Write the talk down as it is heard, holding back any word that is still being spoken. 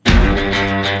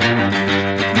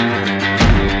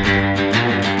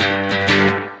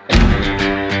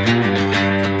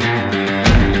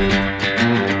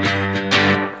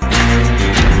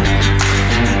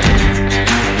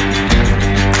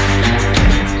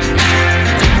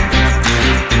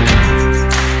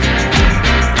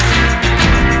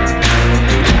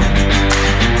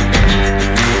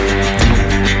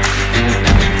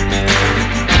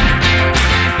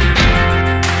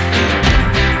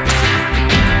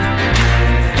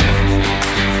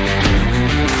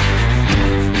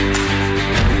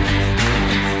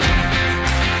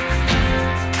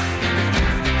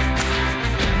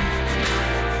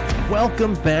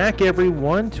Welcome back,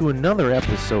 everyone, to another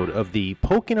episode of the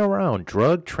Poking Around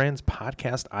Drug Trends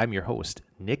Podcast. I'm your host,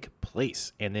 Nick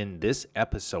Place, and in this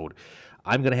episode,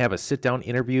 I'm going to have a sit-down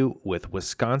interview with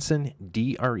Wisconsin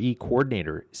DRE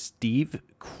Coordinator Steve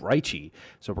Krejci.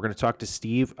 So we're going to talk to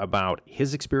Steve about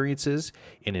his experiences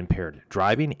in impaired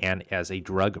driving and as a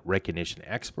drug recognition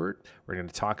expert. We're going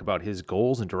to talk about his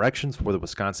goals and directions for the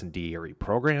Wisconsin DRE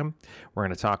program. We're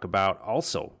going to talk about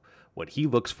also what he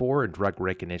looks for in drug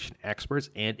recognition experts,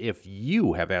 and if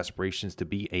you have aspirations to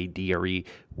be a DRE,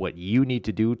 what you need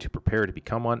to do to prepare to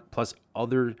become one, plus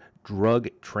other drug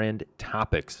trend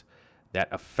topics that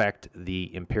affect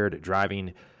the impaired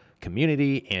driving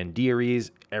community and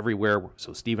DREs everywhere.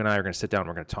 So Steve and I are going to sit down and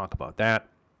we're going to talk about that.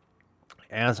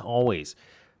 As always,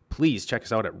 please check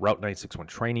us out at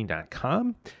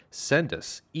route961training.com. Send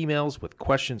us emails with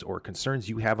questions or concerns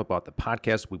you have about the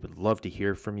podcast. We would love to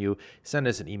hear from you. Send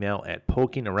us an email at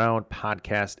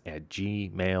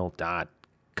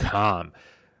pokingaroundpodcast@gmail.com.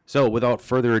 So without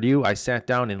further ado, I sat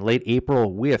down in late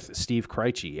April with Steve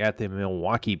Krejci at the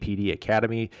Milwaukee PD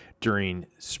Academy during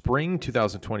spring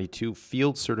 2022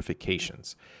 field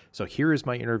certifications. So here is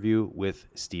my interview with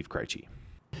Steve Krejci.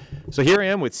 So here I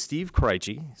am with Steve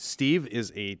Krejci. Steve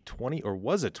is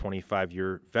was a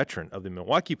 25-year veteran of the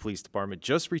Milwaukee Police Department,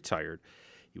 just retired.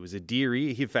 He was a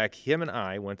DRE. In fact, him and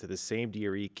I went to the same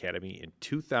DRE Academy in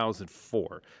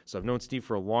 2004. So I've known Steve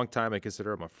for a long time. I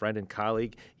consider him a friend and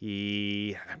colleague.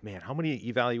 You've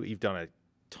done a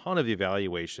ton of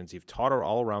evaluations. You've taught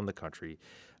all around the country.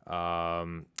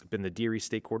 Been the DRE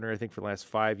state coordinator, I think, for the last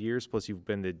 5 years. Plus, you've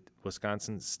been the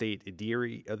Wisconsin State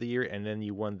DRE of the Year, and then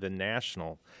you won the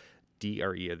National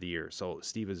DRE of the Year. So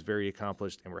Steve is very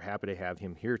accomplished, and we're happy to have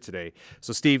him here today.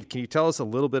 So Steve, can you tell us a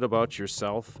little bit about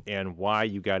yourself and why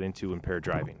you got into impaired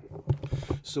driving?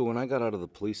 So when I got out of the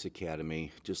police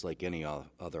academy, just like any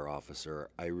other officer,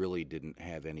 I really didn't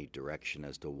have any direction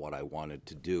as to what I wanted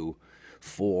to do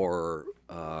for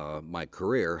my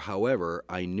career. However,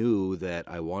 I knew that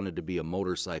I wanted to be a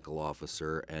motorcycle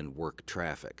officer and work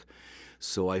traffic.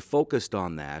 So I focused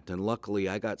on that, and luckily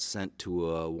I got sent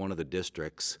to one of the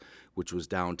districts, which was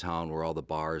downtown where all the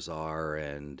bars are,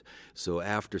 and so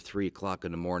after 3 o'clock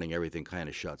in the morning, everything kind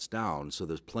of shuts down. So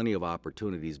there's plenty of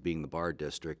opportunities, being the bar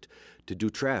district, to do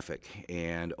traffic,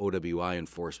 and OWI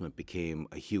enforcement became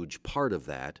a huge part of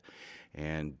that.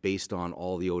 And based on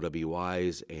all the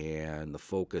OWIs and the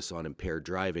focus on impaired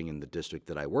driving in the district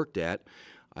that I worked at,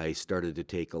 I started to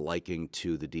take a liking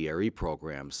to the DRE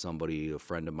program. A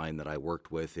friend of mine that I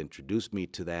worked with, introduced me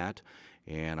to that,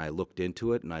 and I looked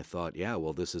into it, and I thought, yeah,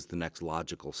 well, this is the next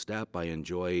logical step. I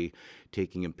enjoy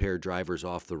taking impaired drivers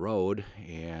off the road,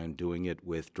 and doing it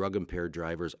with drug-impaired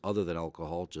drivers other than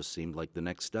alcohol just seemed like the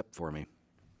next step for me.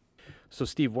 So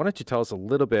Steve, why don't you tell us a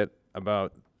little bit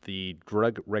about the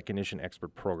drug recognition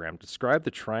expert program? Describe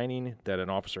the training that an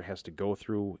officer has to go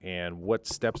through, and what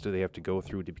steps do they have to go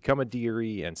through to become a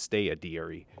DRE and stay a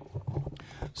DRE?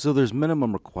 So there's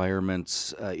minimum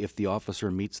requirements. If the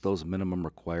officer meets those minimum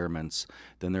requirements,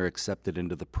 then they're accepted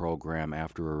into the program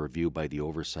after a review by the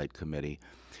oversight committee.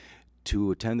 To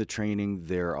attend the training,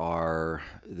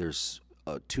 there's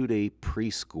a 2-day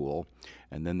preschool,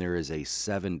 and then there is a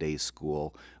 7-day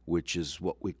school, which is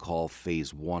what we call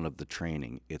phase 1 of the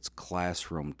training. It's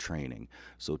classroom training.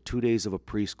 So 2 days of a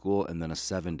preschool and then a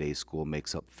 7-day school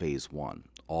makes up phase 1.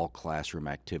 All classroom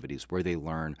activities where they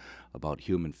learn about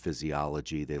human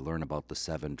physiology, they learn about the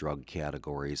 7 drug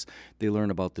categories, they learn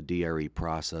about the DRE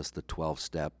process, the 12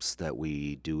 steps that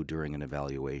we do during an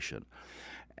evaluation.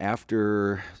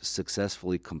 After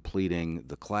successfully completing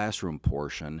the classroom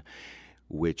portion,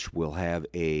 which will have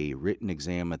a written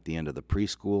exam at the end of the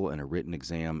preschool and a written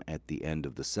exam at the end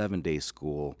of the 7-day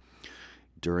school.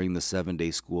 During the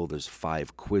 7-day school, there's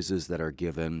 5 quizzes that are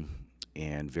given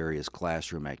and various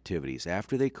classroom activities.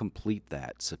 After they complete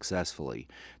that successfully,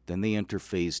 then they enter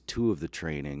phase 2 of the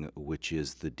training, which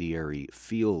is the DRE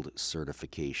field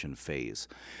certification phase,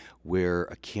 where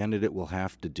a candidate will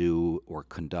have to do or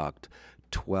conduct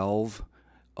 12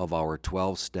 of our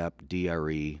 12-step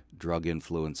DRE drug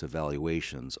influence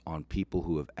evaluations on people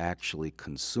who have actually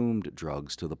consumed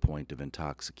drugs to the point of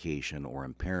intoxication or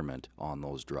impairment on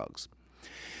those drugs.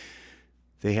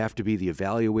 They have to be the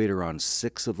evaluator on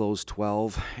 6 of those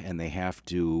 12, and they have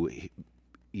to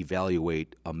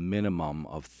evaluate a minimum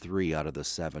of 3 out of the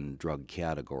 7 drug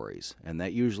categories, and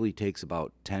that usually takes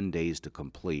about 10 days to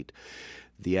complete.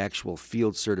 The actual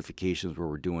field certifications where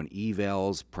we're doing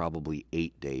evals, probably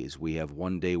 8 days. We have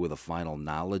 1 day with a final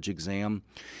knowledge exam.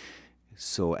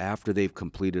 So after they've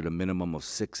completed a minimum of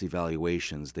 6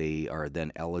 evaluations, they are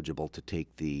then eligible to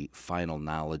take the final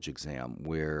knowledge exam,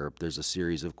 where there's a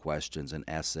series of questions and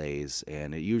essays,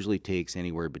 and it usually takes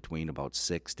anywhere between about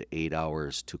 6 to 8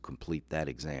 hours to complete that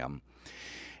exam.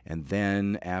 And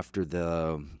then after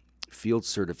the field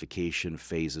certification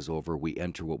phase is over, we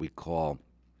enter what we call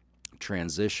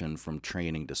transition from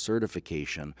training to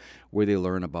certification, where they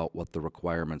learn about what the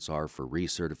requirements are for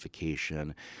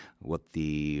recertification, what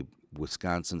the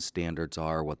Wisconsin standards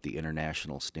are, what the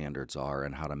international standards are,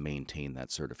 and how to maintain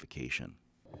that certification.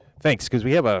 Thanks, because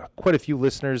we have quite a few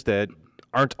listeners that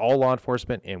aren't all law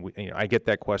enforcement, and I get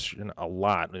that question a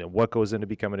lot. What goes into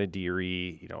becoming a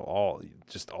DRE? All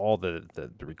the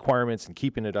requirements and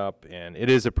keeping it up, and it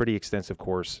is a pretty extensive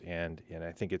course, and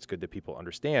I think it's good that people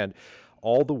understand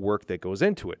all the work that goes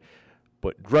into it.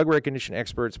 But drug recognition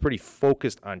experts pretty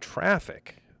focused on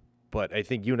traffic. But I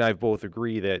think you and I both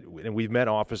agree that, and we've met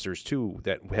officers too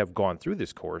that have gone through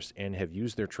this course and have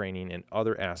used their training in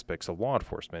other aspects of law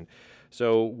enforcement.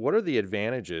 So what are the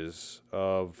advantages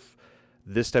of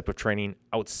this type of training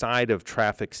outside of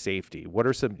traffic safety? What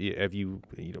are some, have you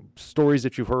stories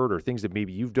that you've heard or things that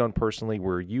maybe you've done personally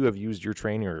where you have used your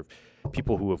training, or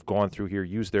people who have gone through here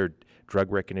use their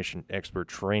drug recognition expert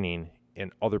training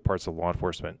in other parts of law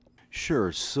enforcement?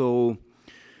 Sure. So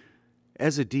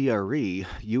as a DRE,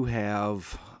 you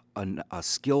have a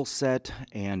skill set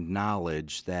and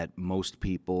knowledge that most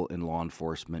people in law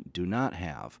enforcement do not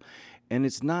have. And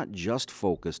it's not just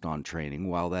focused on training.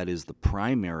 While that is the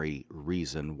primary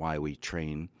reason why we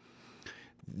train,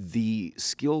 the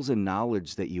skills and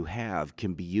knowledge that you have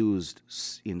can be used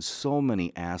in so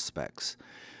many aspects.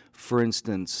 For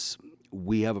instance,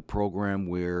 we have a program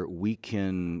where we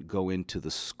can go into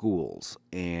the schools,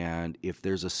 and if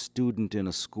there's a student in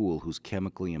a school who's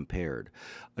chemically impaired,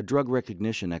 a drug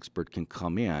recognition expert can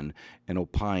come in and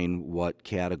opine what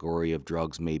category of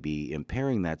drugs may be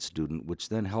impairing that student, which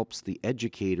then helps the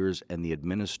educators and the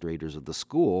administrators of the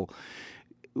school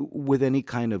with any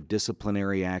kind of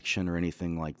disciplinary action or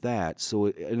anything like that. So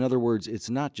in other words, it's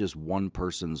not just one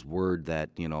person's word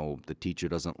that, the teacher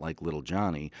doesn't like little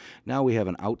Johnny. Now we have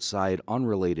an outside,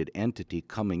 unrelated entity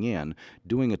coming in,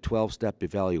 doing a 12-step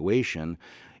evaluation.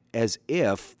 As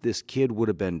if this kid would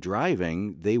have been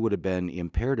driving, they would have been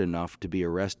impaired enough to be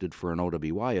arrested for an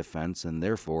OWI offense, and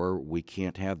therefore we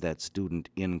can't have that student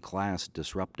in class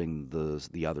disrupting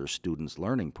the other student's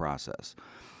learning process.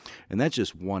 And that's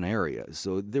just one area.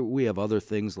 So we have other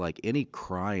things like any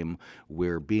crime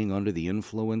where being under the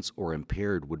influence or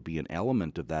impaired would be an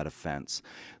element of that offense,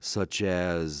 such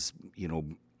as,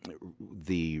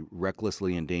 the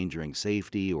recklessly endangering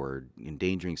safety or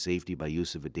endangering safety by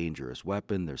use of a dangerous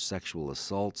weapon. There's sexual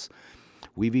assaults.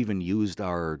 We've even used,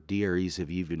 our DREs have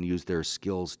even used their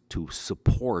skills to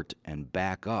support and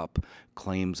back up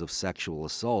claims of sexual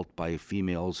assault by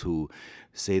females who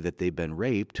say that they've been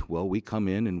raped. Well, we come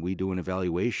in and we do an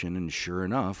evaluation, and sure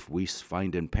enough, we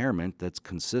find impairment that's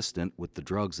consistent with the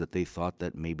drugs that they thought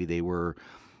that maybe they were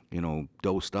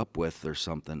dosed up with or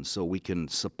something. So we can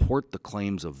support the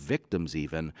claims of victims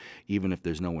even if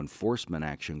there's no enforcement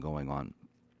action going on.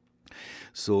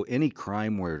 So any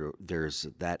crime where there's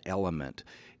that element.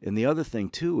 And the other thing,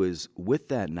 too, is with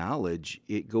that knowledge,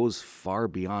 it goes far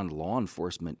beyond law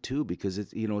enforcement, too, because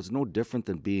it's no different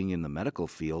than being in the medical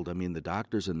field. I mean, the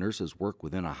doctors and nurses work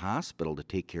within a hospital to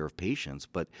take care of patients,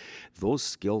 but those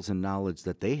skills and knowledge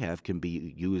that they have can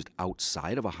be used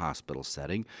outside of a hospital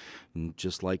setting,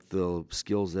 just like the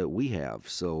skills that we have.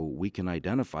 So we can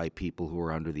identify people who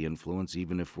are under the influence,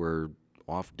 even if we're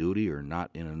off duty or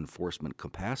not in an enforcement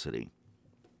capacity.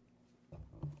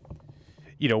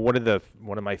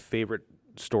 One of my favorite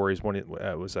stories,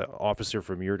 was an officer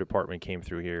from your department came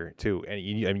through here too, and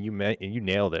you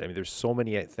nailed it. I mean, there's so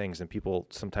many things, and people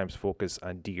sometimes focus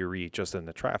on DRE just in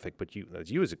the traffic, but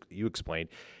as you explained,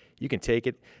 you can take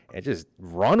it and just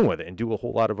run with it and do a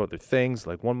whole lot of other things.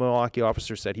 Like one Milwaukee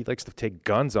officer said, he likes to take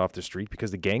guns off the street because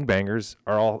the gangbangers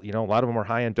are all, a lot of them are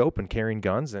high on dope and carrying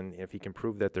guns, and if he can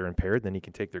prove that they're impaired, then he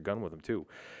can take their gun with them too.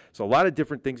 So a lot of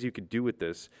different things you could do with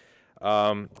this.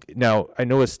 Now, I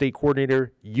know as state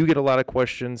coordinator, you get a lot of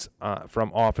questions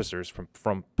from officers,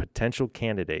 from potential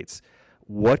candidates.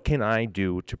 What can I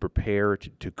do to prepare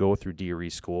to go through DRE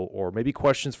school? Or maybe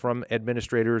questions from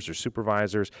administrators or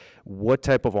supervisors. What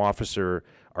type of officer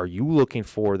are you looking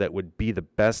for that would be the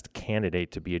best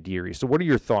candidate to be a DRE? So what are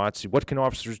your thoughts? What can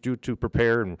officers do to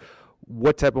prepare, and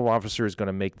what type of officer is going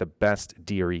to make the best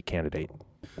DRE candidate?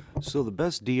 So the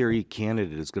best DRE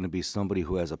candidate is going to be somebody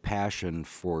who has a passion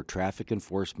for traffic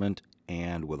enforcement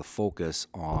and with a focus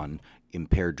on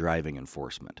impaired driving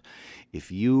enforcement.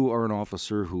 If you are an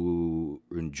officer who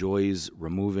enjoys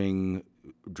removing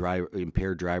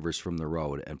impaired drivers from the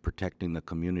road and protecting the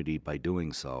community by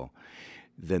doing so,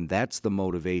 then that's the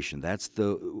motivation. That's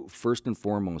the first and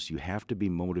foremost, you have to be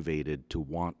motivated to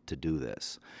want to do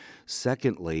this.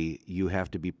 Secondly, you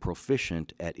have to be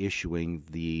proficient at issuing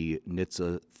the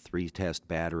NHTSA 3-test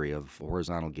battery of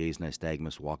horizontal gaze,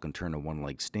 nystagmus, walk and turn, and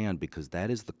one-leg stand, because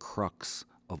that is the crux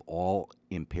of all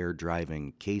impaired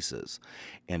driving cases.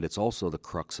 And it's also the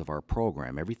crux of our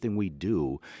program. Everything we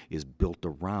do is built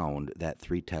around that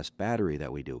 3-test battery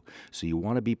that we do. So you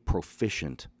want to be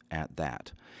proficient at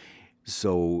that.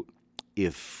 So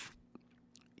if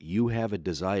you have a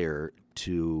desire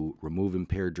to remove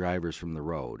impaired drivers from the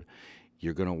road,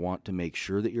 you're going to want to make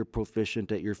sure that you're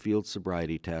proficient at your field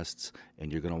sobriety tests,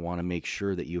 and you're going to want to make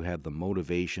sure that you have the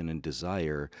motivation and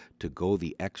desire to go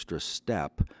the extra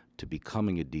step to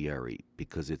becoming a DRE,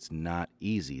 because it's not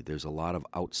easy. There's a lot of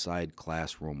outside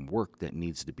classroom work that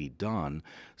needs to be done,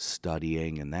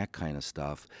 studying and that kind of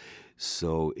stuff.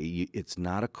 So it's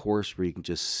not a course where you can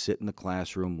just sit in the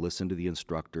classroom, listen to the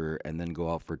instructor, and then go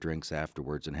out for drinks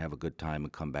afterwards and have a good time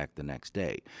and come back the next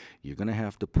day. You're going to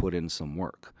have to put in some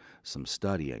work, some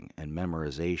studying and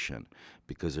memorization,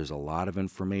 because there's a lot of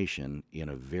information in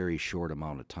a very short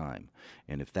amount of time.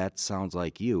 And if that sounds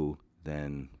like you,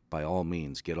 then by all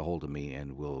means, get a hold of me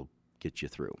and we'll get you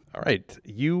through. All right.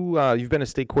 You've been a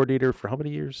state coordinator for how many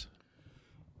years?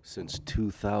 Since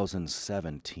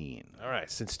 2017. All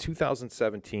right. Since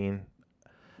 2017.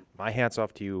 My hat's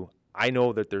off to you. I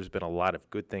know that there's been a lot of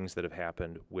good things that have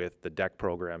happened with the DEC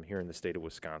program here in the state of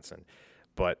Wisconsin.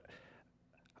 But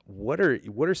what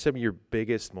are some of your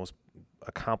biggest, most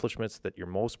accomplishments that you're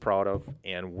most proud of,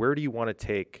 and where do you want to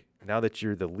take, now that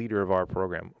you're the leader of our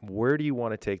program, where do you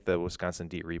want to take the Wisconsin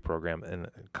DRE program and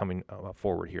coming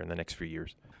forward here in the next few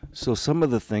years? So some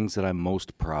of the things that I'm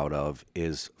most proud of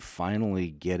is finally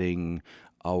getting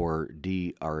our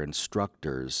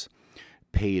instructors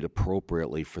paid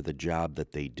appropriately for the job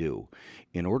that they do.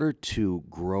 In order to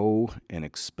grow and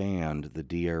expand the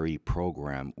DRE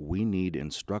program, we need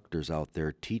instructors out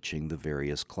there teaching the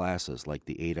various classes, like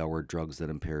the 8-hour Drugs That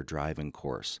Impair Driving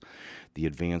course, the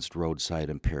Advanced Roadside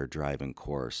Impaired Driving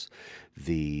course,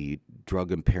 the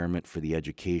Drug Impairment for the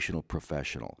Educational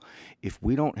Professional. If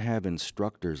we don't have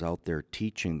instructors out there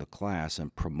teaching the class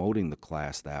and promoting the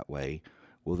class that way,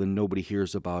 well, then nobody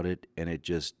hears about it and it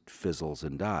just fizzles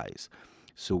and dies.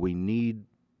 So we need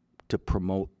to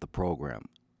promote the program.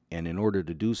 And in order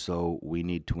to do so, we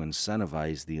need to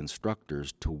incentivize the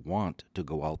instructors to want to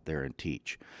go out there and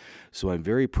teach. So I'm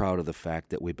very proud of the fact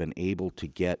that we've been able to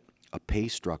get a pay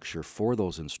structure for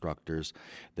those instructors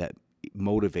that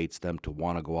motivates them to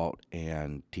want to go out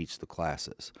and teach the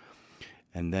classes.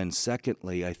 And then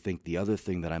secondly, I think the other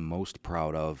thing that I'm most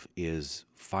proud of is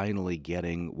finally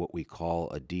getting what we call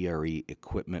a DRE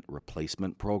equipment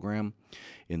replacement program.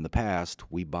 In the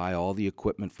past, we buy all the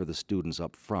equipment for the students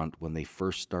up front when they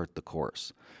first start the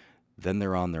course. Then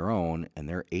they're on their own, and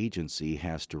their agency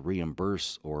has to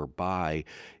reimburse or buy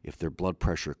if their blood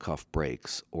pressure cuff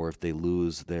breaks, or if they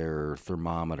lose their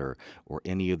thermometer, or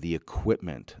any of the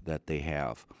equipment that they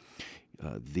have.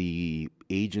 The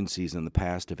agencies in the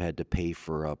past have had to pay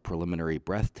for a preliminary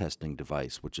breath testing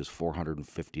device, which is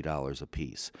 $450 a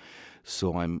piece.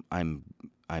 So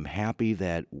I'm happy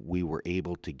that we were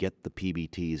able to get the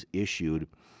PBTs issued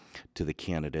to the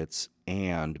candidates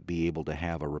and be able to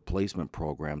have a replacement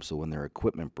program, so when their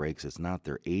equipment breaks, it's not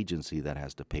their agency that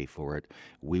has to pay for it.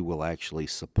 We will actually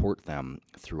support them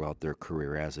throughout their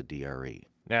career as a DRE.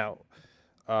 Now,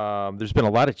 there's been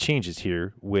a lot of changes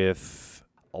here with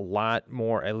a lot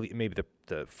more, maybe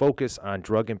the focus on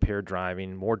drug-impaired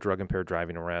driving, more drug-impaired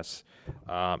driving arrests,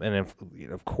 and then,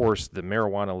 of course, the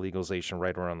marijuana legalization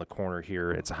right around the corner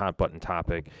here. It's a hot-button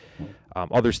topic.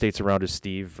 Other states around us,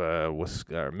 Steve,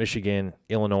 Michigan,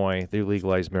 Illinois, they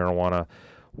legalized marijuana.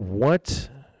 What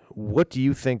do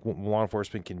you think law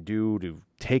enforcement can do to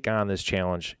take on this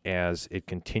challenge as it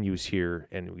continues here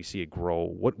and we see it grow?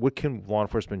 What can law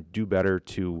enforcement do better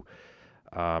to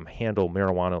handle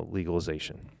marijuana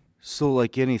legalization? So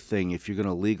like anything, if you're going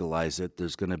to legalize it,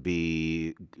 there's going to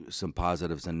be some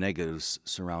positives and negatives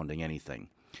surrounding anything.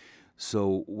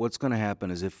 So what's going to happen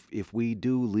is if we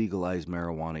do legalize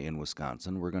marijuana in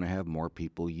Wisconsin, we're going to have more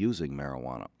people using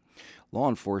marijuana. Law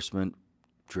enforcement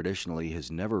traditionally has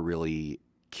never really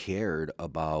cared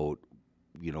about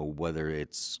whether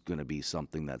it's going to be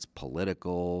something that's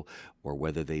political or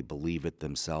whether they believe it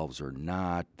themselves or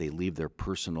not. They leave their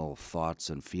personal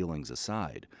thoughts and feelings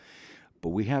aside. But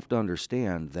we have to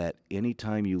understand that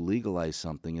anytime you legalize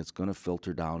something, it's going to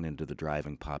filter down into the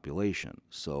driving population.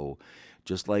 So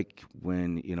just like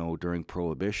when, during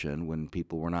Prohibition, when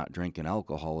people were not drinking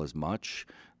alcohol as much,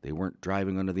 they weren't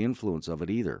driving under the influence of it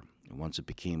either. And once it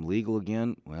became legal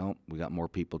again, well, we got more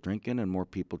people drinking and more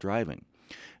people driving.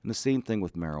 And the same thing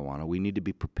with marijuana. We need to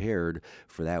be prepared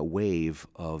for that wave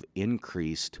of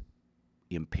increased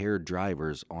impaired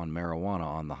drivers on marijuana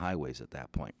on the highways at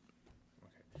that point.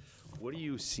 What do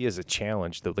you see as a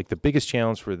challenge, the biggest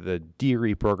challenge for the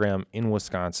DRE program in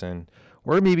Wisconsin,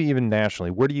 or maybe even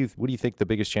nationally? What do you think the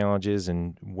biggest challenge is,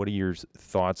 and what are your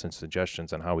thoughts and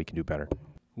suggestions on how we can do better?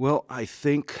 Well, I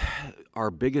think our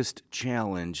biggest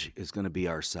challenge is going to be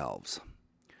ourselves.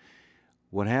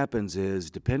 What happens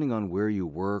is, depending on where you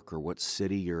work or what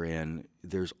city you're in,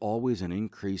 there's always an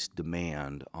increased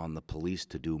demand on the police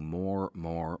to do more,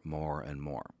 and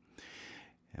more.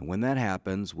 And when that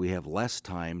happens, we have less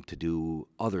time to do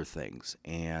other things,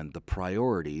 and the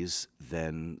priorities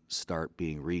then start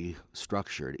being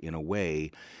restructured in a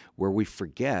way where we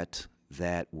forget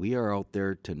that we are out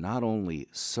there to not only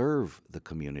serve the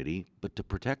community, but to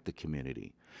protect the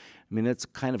community. I mean, it's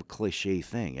kind of a cliche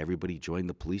thing. Everybody joined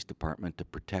the police department to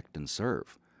protect and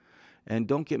serve. And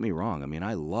don't get me wrong, I mean,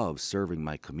 I love serving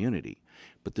my community,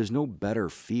 but there's no better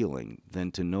feeling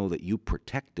than to know that you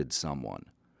protected someone.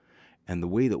 And the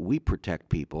way that we protect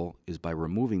people is by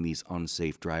removing these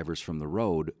unsafe drivers from the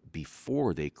road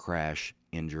before they crash,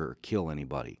 injure, or kill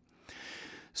anybody.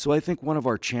 So I think one of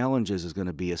our challenges is going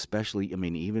to be, especially, I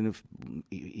mean, even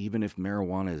if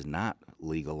marijuana is not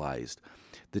legalized,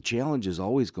 the challenge is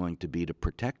always going to be to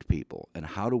protect people. And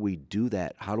how do we do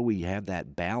that? How do we have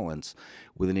that balance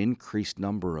with an increased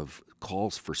number of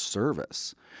calls for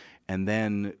service, and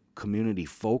then community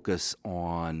focus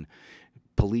on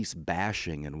police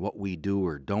bashing and what we do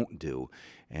or don't do?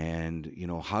 And,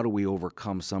 how do we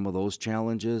overcome some of those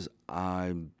challenges?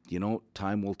 Time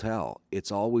will tell.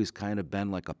 It's always kind of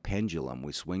been like a pendulum.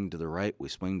 We swing to the right, we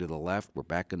swing to the left, we're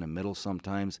back in the middle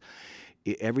sometimes.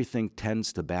 Everything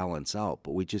tends to balance out,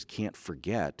 but we just can't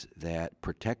forget that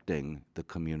protecting the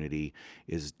community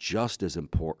is just as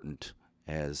important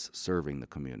as serving the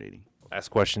community. Last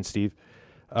question, Steve.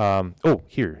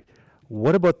 Here.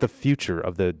 What about the future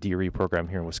of the DRE program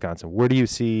here in Wisconsin? Where do you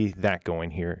see that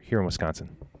going here in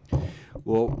Wisconsin?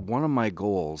 Well, one of my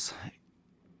goals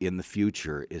in the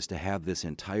future is to have this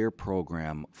entire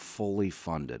program fully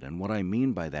funded. And what I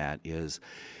mean by that is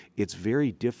it's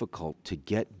very difficult to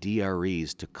get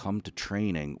DREs to come to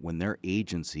training when their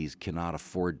agencies cannot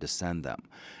afford to send them.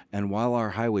 And while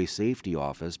our Highway Safety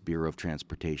Office, Bureau of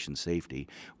Transportation Safety,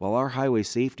 while our Highway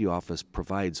Safety Office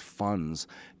provides funds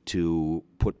to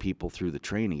put people through the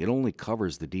training, it only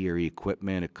covers the DRE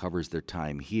equipment, it covers their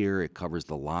time here, it covers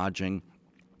the lodging.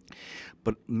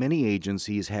 But many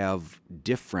agencies have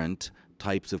different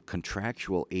types of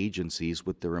contractual agencies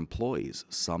with their employees.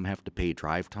 Some have to pay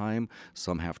drive time,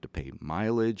 some have to pay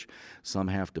mileage, some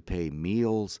have to pay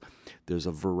meals. There's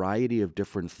a variety of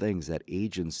different things that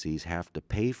agencies have to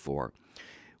pay for.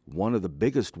 One of the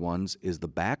biggest ones is the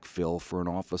backfill for an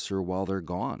officer while they're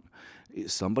gone.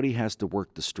 Somebody has to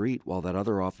work the street while that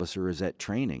other officer is at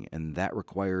training, and that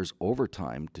requires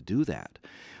overtime to do that.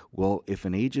 Well, if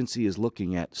an agency is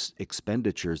looking at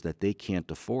expenditures that they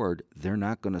can't afford, they're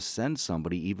not going to send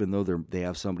somebody, even though they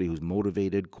have somebody who's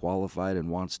motivated, qualified, and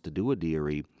wants to do a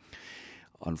DRE,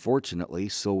 unfortunately.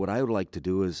 So what I would like to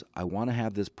do is I want to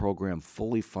have this program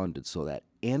fully funded so that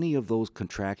any of those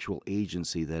contractual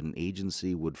agency that an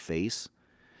agency would face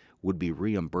would be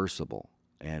reimbursable.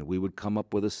 And we would come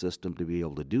up with a system to be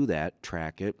able to do that,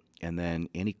 track it, and then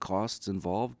any costs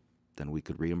involved, then we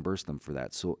could reimburse them for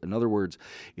that. So in other words,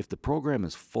 if the program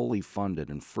is fully funded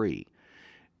and free,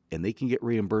 and they can get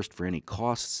reimbursed for any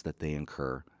costs that they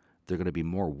incur, they're going to be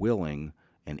more willing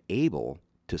and able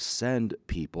to send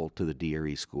people to the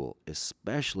DRE school,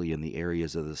 especially in the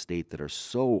areas of the state that are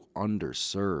so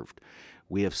underserved.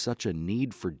 We have such a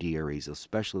need for DREs,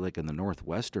 especially like in the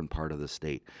northwestern part of the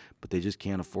state, but they just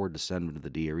can't afford to send them to the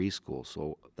DRE school.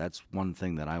 So that's one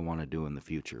thing that I want to do in the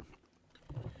future.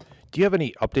 Do you have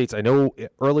any updates? I know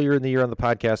earlier in the year on the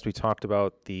podcast, we talked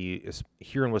about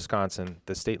here in Wisconsin,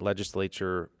 the state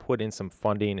legislature put in some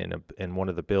funding in one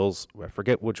of the bills. I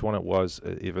forget which one it was,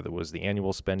 if it was the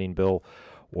annual spending bill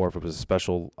or if it was a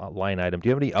special line item. Do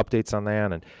you have any updates on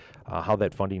that and how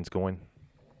that funding's going?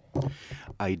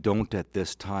 I don't at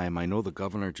this time. I know the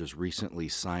governor just recently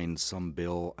signed some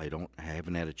bill. I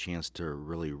haven't had a chance to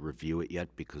really review it yet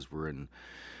because we're in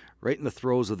right in the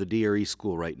throes of the DRE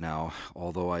school right now,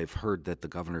 although I've heard that the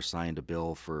governor signed a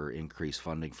bill for increased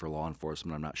funding for law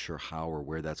enforcement. I'm not sure how or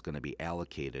where that's going to be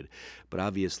allocated. But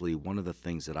obviously, one of the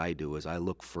things that I do is I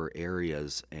look for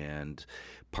areas and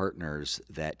partners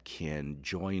that can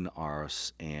join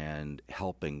us and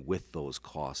helping with those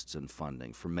costs and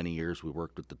funding. For many years, we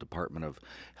worked with the Department of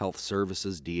Health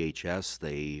Services, DHS.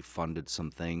 They funded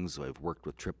some things. I've worked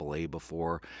with AAA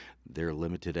before. They're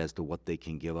limited as to what they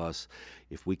can give us.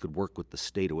 If we could work with the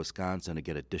state of Wisconsin to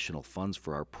get additional funds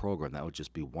for our program, that would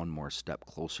just be one more step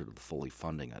closer to fully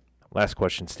funding it. Last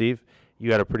question, Steve.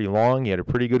 You had a pretty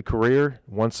pretty good career,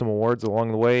 won some awards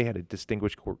along the way, had a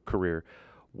distinguished career.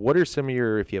 What are some of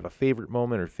your, if you have a favorite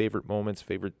moment or favorite moments,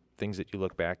 favorite things that you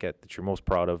look back at that you're most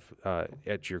proud of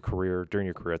at your career, during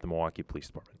your career at the Milwaukee Police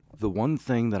Department? The one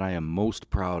thing that I am most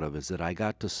proud of is that I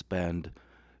got to spend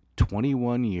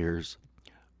 21 years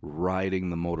riding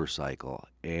the motorcycle.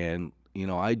 And,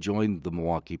 I joined the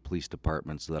Milwaukee Police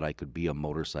Department so that I could be a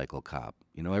motorcycle cop.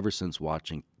 Ever since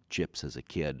watching Chips as a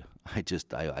kid, I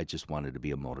just wanted to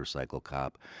be a motorcycle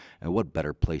cop. And what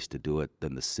better place to do it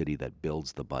than the city that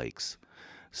builds the bikes?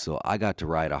 So I got to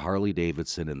ride a Harley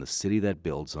Davidson in the city that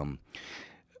builds them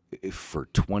for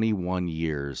 21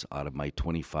 years out of my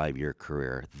 25-year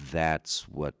career. That's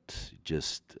what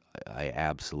that's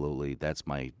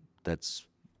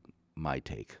my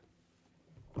take.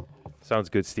 Sounds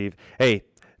good, Steve. Hey,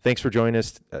 thanks for joining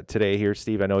us today here,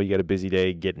 Steve. I know you got a busy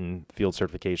day getting field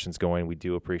certifications going. We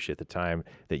do appreciate the time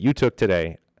that you took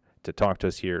today to talk to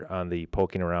us here on the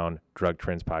Poking Around Drug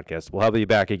Trends podcast. We'll have you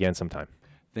back again sometime.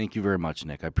 Thank you very much,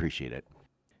 Nick. I appreciate it.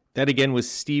 That again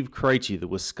was Steve Krejci, the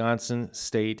Wisconsin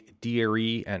State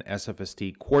DRE and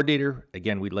SFST coordinator.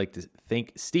 Again, we'd like to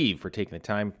thank Steve for taking the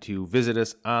time to visit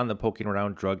us on the Poking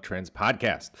Around Drug Trends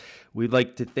podcast. We'd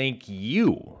like to thank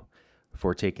you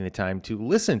for taking the time to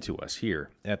listen to us here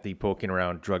at the Poking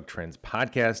Around Drug Trends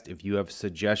podcast. If you have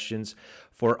suggestions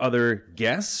for other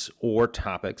guests or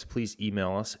topics, please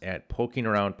email us at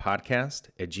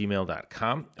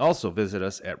pokingaroundpodcast@gmail.com. Also visit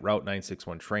us at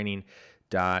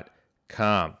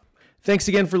route961training.com. Thanks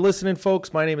again for listening,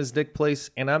 folks. My name is Nick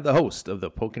Place, and I'm the host of the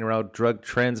Poking Around Drug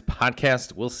Trends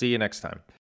podcast. We'll see you next time.